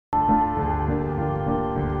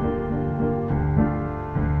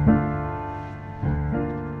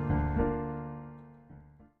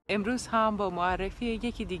امروز هم با معرفی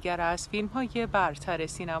یکی دیگر از فیلم‌های برتر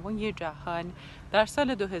سینمای جهان در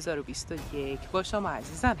سال 2021 با شما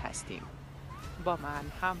عزیزان هستیم. با من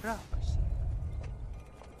همراه باشید.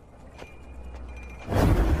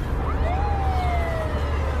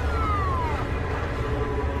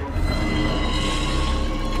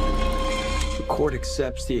 The court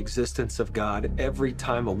accepts the existence of God every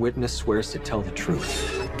time a witness swears to tell the truth.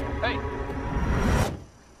 Hey!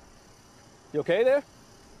 You okay there?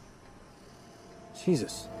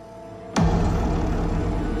 Jesus.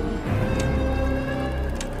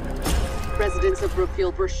 Residents of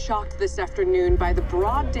Brookfield were shocked this afternoon by the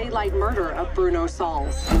broad daylight murder of Bruno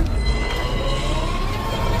Sauls.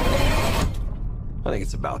 I think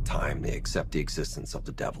it's about time they accept the existence of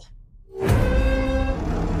the devil.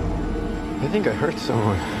 I think I hurt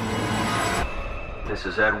someone. This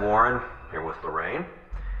is Ed Warren, here with Lorraine.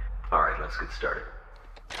 All right, let's get started.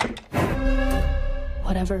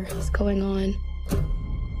 Whatever is going on,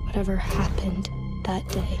 whatever happened that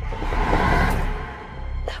day,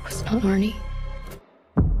 that was not Arnie.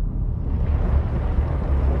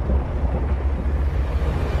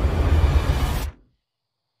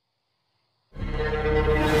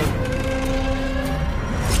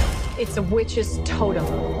 It's a witch's totem.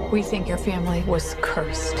 We think your family was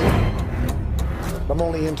cursed. I'm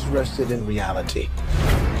only interested in reality.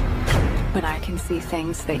 But I can see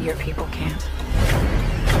things that your people can't.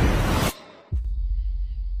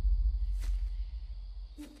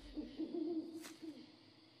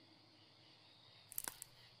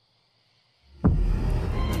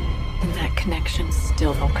 And that connection's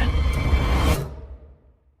still open.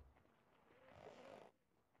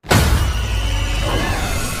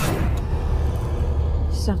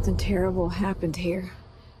 Something terrible happened here.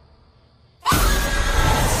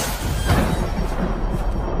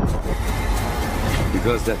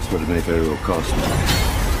 Because that's what it may very well cost me.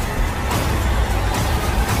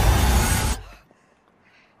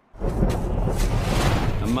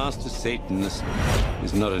 A master Satanist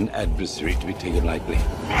is not an adversary to be taken lightly.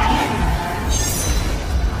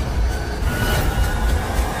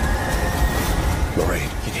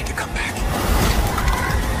 Lorraine, you need to come back.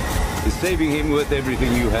 Is saving him worth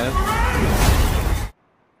everything you have?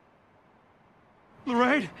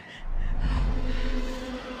 Lorraine!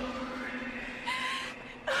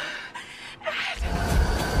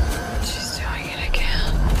 She's doing it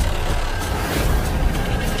again.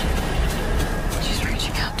 She's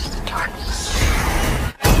reaching out to the darkness.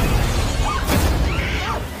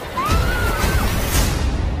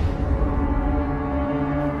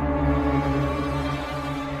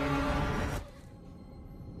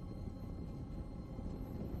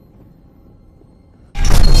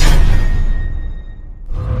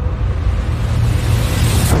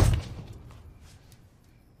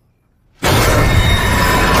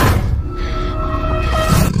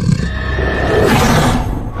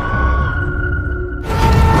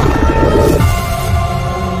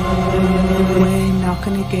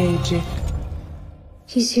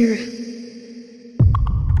 He's here.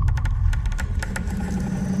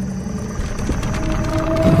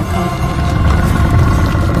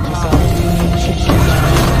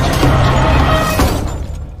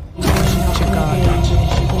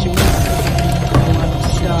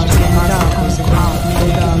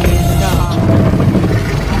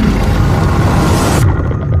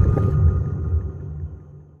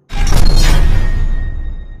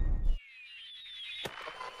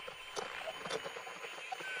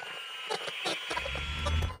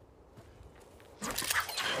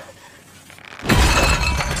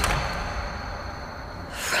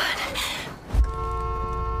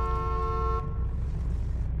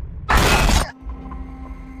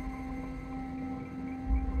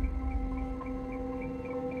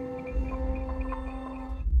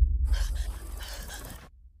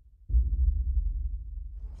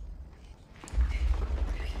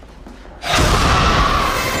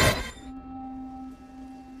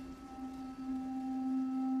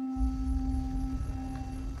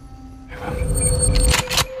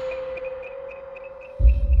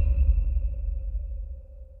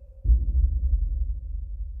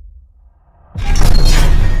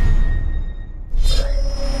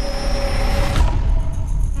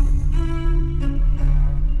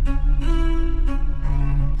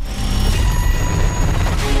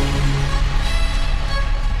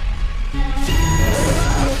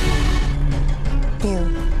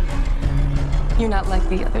 You're not like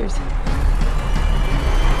the others.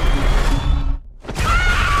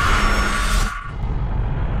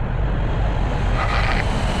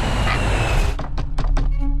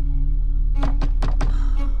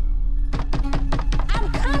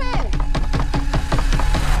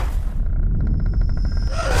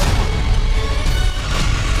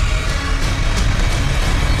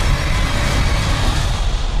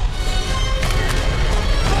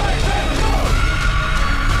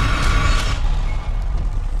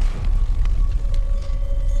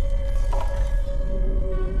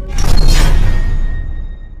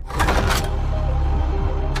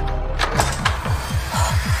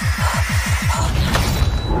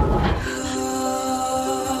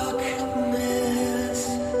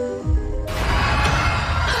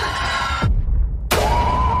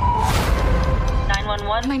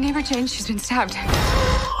 never changed. She's been stabbed.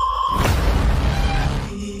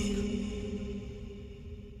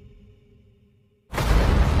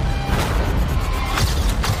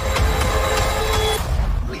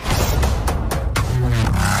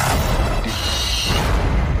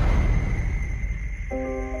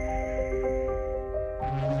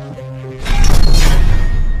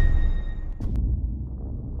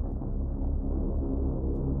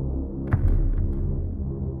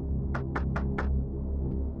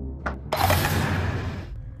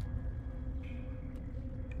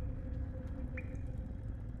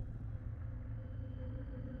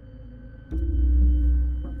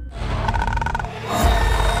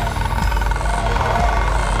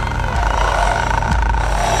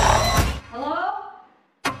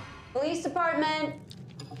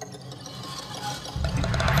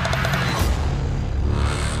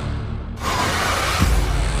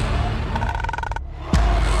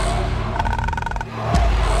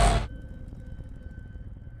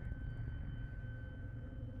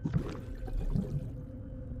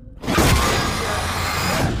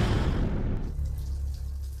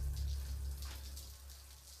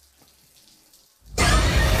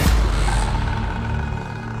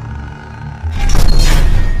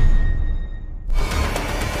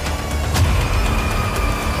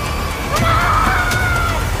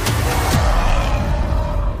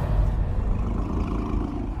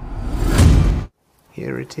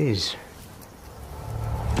 Here it is.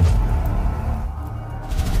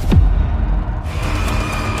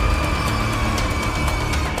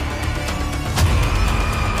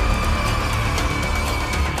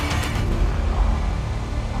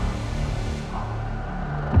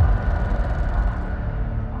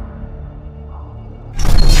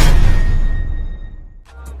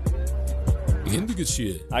 این دیگه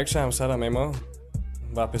چیه؟ عکس همسرم اما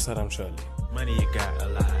و پسرم شالی.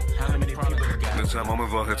 به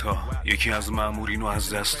تمام واحدها یکی از مامورین رو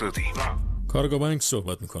از دست دادیم. کارگاه بانک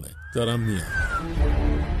صحبت میکنه. دارم میام.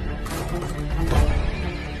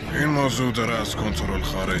 این موضوع داره از کنترل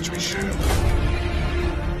خارج میشه.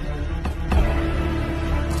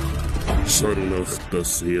 شناخت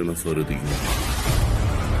دست یه نفر دیگه.